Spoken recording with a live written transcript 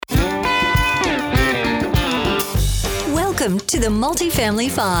Welcome to the Multifamily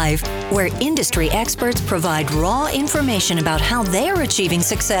 5, where industry experts provide raw information about how they're achieving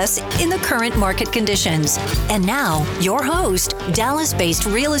success in the current market conditions. And now, your host, Dallas-based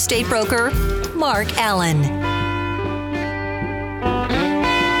real estate broker, Mark Allen.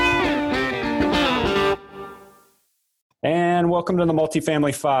 And welcome to the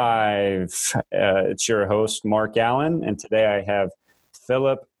Multifamily 5. It's your host, Mark Allen, and today I have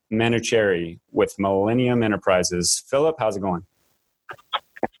Phillip Manoucheri with Millennium Enterprises. Phillip, how's it going?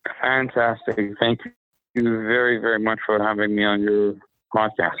 Fantastic. Thank you very, very much for having me on your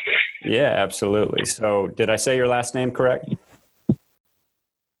podcast. Yeah, absolutely. So did I say your last name correct?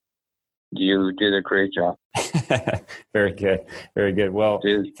 You did a great job. Very good. Very good. Well,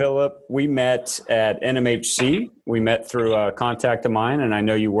 Phillip, we met at NMHC. We met through a contact of mine, and I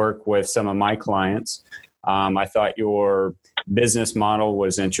know you work with some of my clients. I thought your business model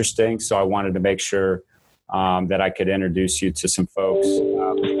was interesting, so I wanted to make sure that I could introduce you to some folks,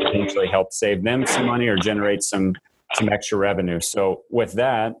 potentially help save them some money or generate some extra revenue. So with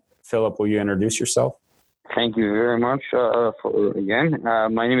that, Phillip, will you introduce yourself? Thank you very much again.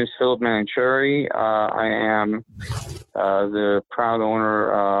 My name is Phillip Manoucheri. I am the proud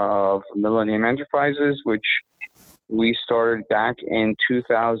owner of Millennium Enterprises, which we started back in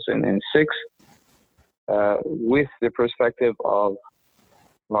 2006 with the perspective of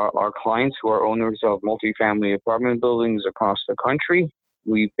our clients who are owners of multifamily apartment buildings across the country.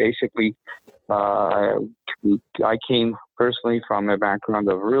 We basically, I came personally from a background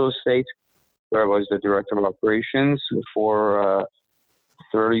of real estate, where I was the director of operations for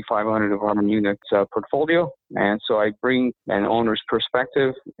 3,500 apartment units portfolio. And so I bring an owner's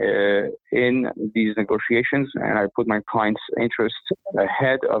perspective in these negotiations, and I put my clients' interests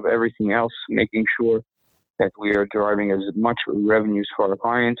ahead of everything else, making sure that we are deriving as much revenues for our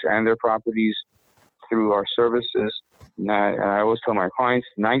clients and their properties through our services. And I always tell my clients,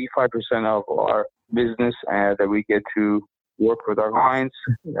 95% of our business that we get to work with our clients,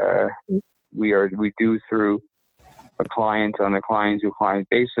 we do through a client-to-client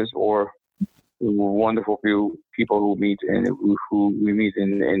basis, or wonderful people who we meet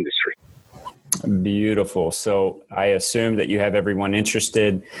in the industry. Beautiful. So I assume that you have everyone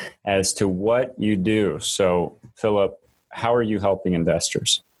interested as to what you do. So Phillip, how are you helping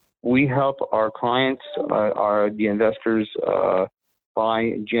investors? We help our clients, the investors,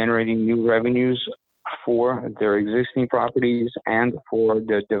 by generating new revenues for their existing properties and for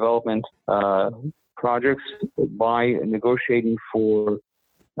the development projects by negotiating for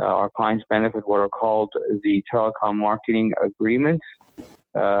our clients' benefit what are called the telecom marketing agreements.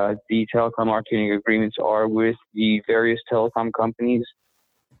 The telecom marketing agreements are with the various telecom companies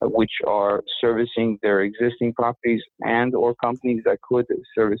which are servicing their existing properties and or companies that could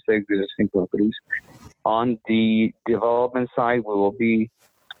service their existing properties. On the development side, we will be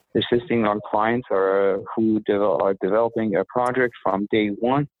assisting our clients who are developing a project from day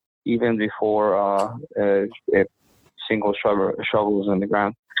one, even before a single shovel is in the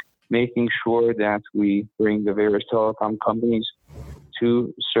ground, making sure that we bring the various telecom companies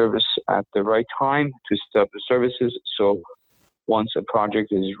to service at the right time to start the services. So once a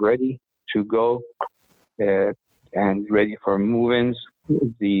project is ready to go and ready for move-ins,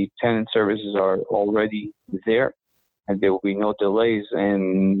 the tenant services are already there, and there will be no delays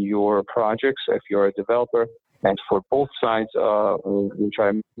in your projects if you're a developer. And for both sides, which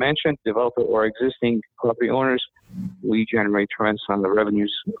I mentioned, developer or existing property owners, we generate tremendous amount of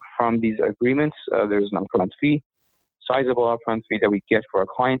revenues from these agreements. There's an upfront fee, sizable upfront fee that we get for our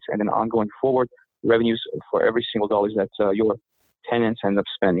clients, and then ongoing forward revenues for every single dollar that your tenants end up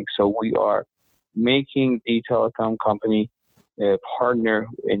spending. So we are making the telecom company partner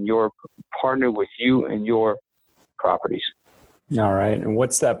with you in your properties. All right. And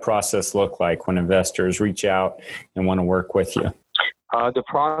what's that process look like when investors reach out and want to work with you? The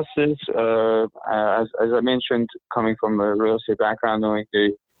process, as I mentioned, coming from a real estate background, knowing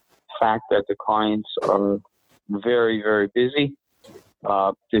the fact that the clients are very, very busy,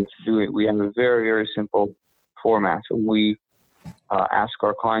 we have a very, very simple format. We ask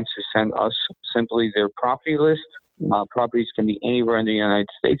our clients to send us simply their property list. Properties can be anywhere in the United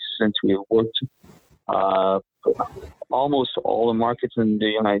States, since we have worked almost all the markets in the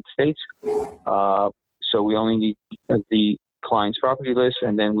United States. So we only need the client's property list,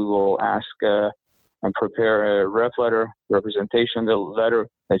 and then we will ask and prepare a representation letter,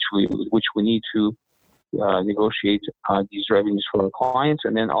 which we need to negotiate these revenues for our clients.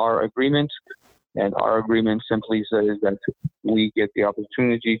 And then our agreement simply says that we get the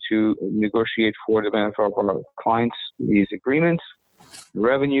opportunity to negotiate for the benefit of our clients these agreements,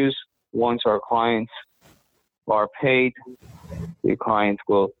 revenues. Once our clients are paid, the client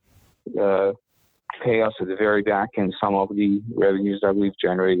will pay us at the very back end some of the revenues that we've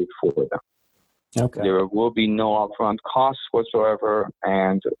generated for them. Okay. There will be no upfront costs whatsoever,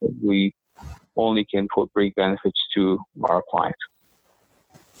 and we only can bring benefits to our client.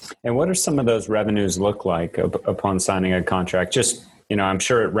 And what are some of those revenues look like upon signing a contract? Just, I'm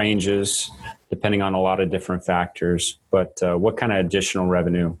sure it ranges depending on a lot of different factors, but what kind of additional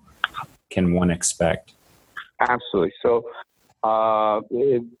revenue can one expect? Absolutely. So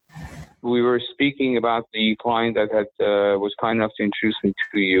we were speaking about the client that was kind enough to introduce me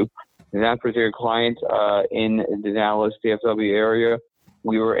to you. And that particular client in the Dallas DFW area,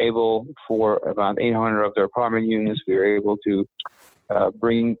 we were able, for about 800 of their apartment units, we were able to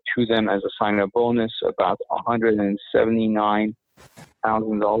bring to them as a sign-up bonus about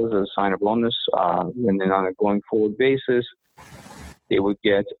 $179,000 as a sign-up bonus. And then on a going forward basis, they would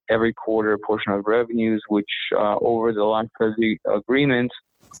get every quarter a portion of revenues, which over the life of the agreement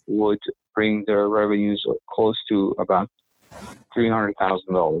would bring their revenues close to about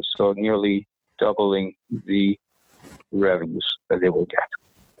 $300,000. So nearly doubling the revenues that they will get.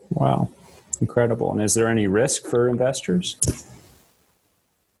 Wow. Incredible. And is there any risk for investors?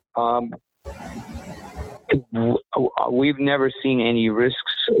 We've never seen any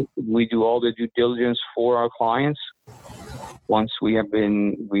risks. We do all the due diligence for our clients. Once we have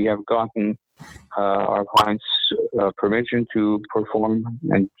gotten our clients' permission to perform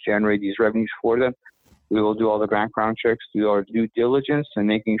and generate these revenues for them, we will do all the background checks, do our due diligence, and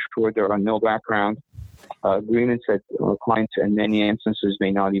making sure there are no background agreements that our clients in many instances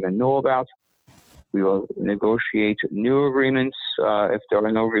may not even know about. We will negotiate new agreements if there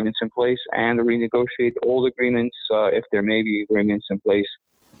are no agreements in place, and renegotiate old agreements if there may be agreements in place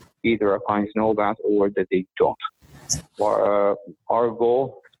either our clients know about or that they don't. Our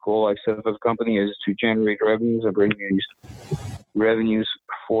goal I set up as a company is to generate revenues and bring these revenues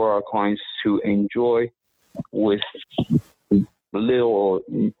for our clients to enjoy with little or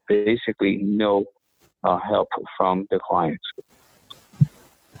basically no help from the clients.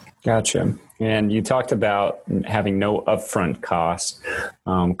 Gotcha. And you talked about having no upfront costs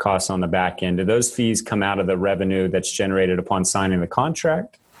on the back end. Do those fees come out of the revenue that's generated upon signing the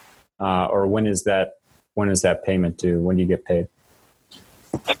contract? Or when is that payment due? When do you get paid?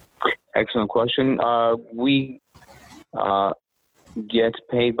 Excellent question. We get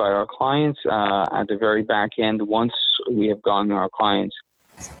paid by our clients at the very back end. Once we have gotten our clients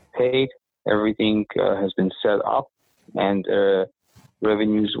paid, everything has been set up, and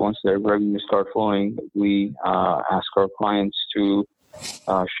revenues, once their revenues start flowing, we ask our clients to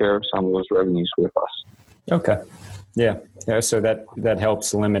share some of those revenues with us. Okay. Yeah. So that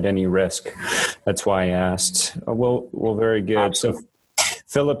helps limit any risk. That's why I asked. Well, very good. Absolutely. So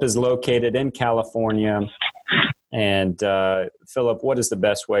Phillip is located in California. And Phillip, what is the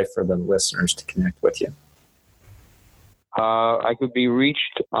best way for the listeners to connect with you? I could be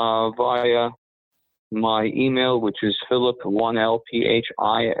reached via my email, which is Phillip,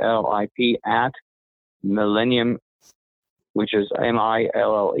 1LPHILIP at Millennium, which is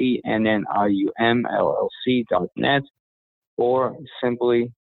MILLENNIUM.net, or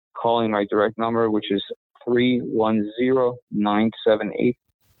simply calling my direct number, which is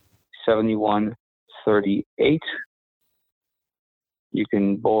 310-978-7138. You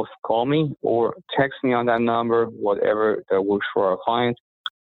can both call me or text me on that number, whatever that works for our client.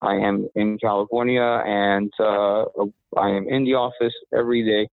 I am in California, and I am in the office every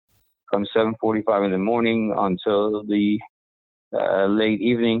day from 7:45 in the morning until the late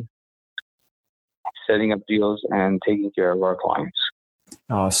evening, setting up deals and taking care of our clients.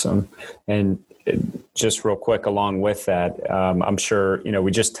 Awesome. And just real quick along with that, I'm sure, we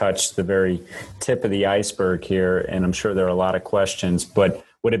just touched the very tip of the iceberg here, and I'm sure there are a lot of questions, but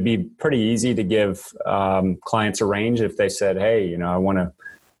would it be pretty easy to give clients a range if they said, hey, I want to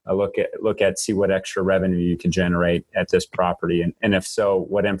see what extra revenue you can generate at this property? And if so,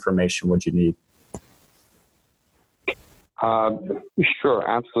 what information would you need? Sure,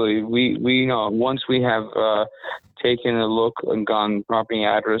 absolutely. We know once we have taken a look and gone property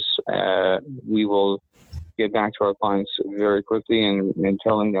address, we will get back to our clients very quickly and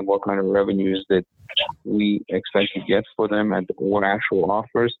telling them what kind of revenues that we expect to get for them and what actual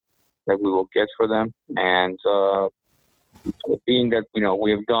offers that we will get for them. And being that, we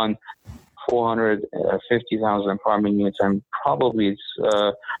have done 450,000 apartment units, and probably it's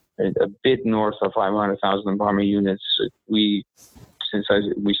a bit north of 500,000 apartment units. We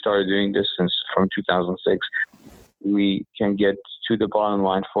started doing this from 2006. We can get to the bottom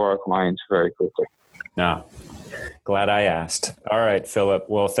line for our clients very quickly. No. Glad I asked. All right, Phillip.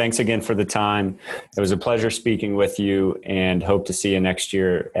 Well, thanks again for the time. It was a pleasure speaking with you, and hope to see you next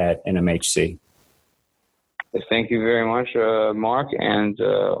year at NMHC. Thank you very much, Mark, and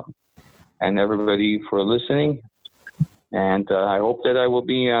everybody for listening. And I hope that I will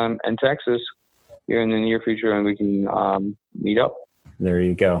be in Texas here in the near future, and we can meet up. There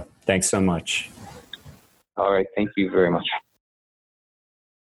you go. Thanks so much. All right. Thank you very much.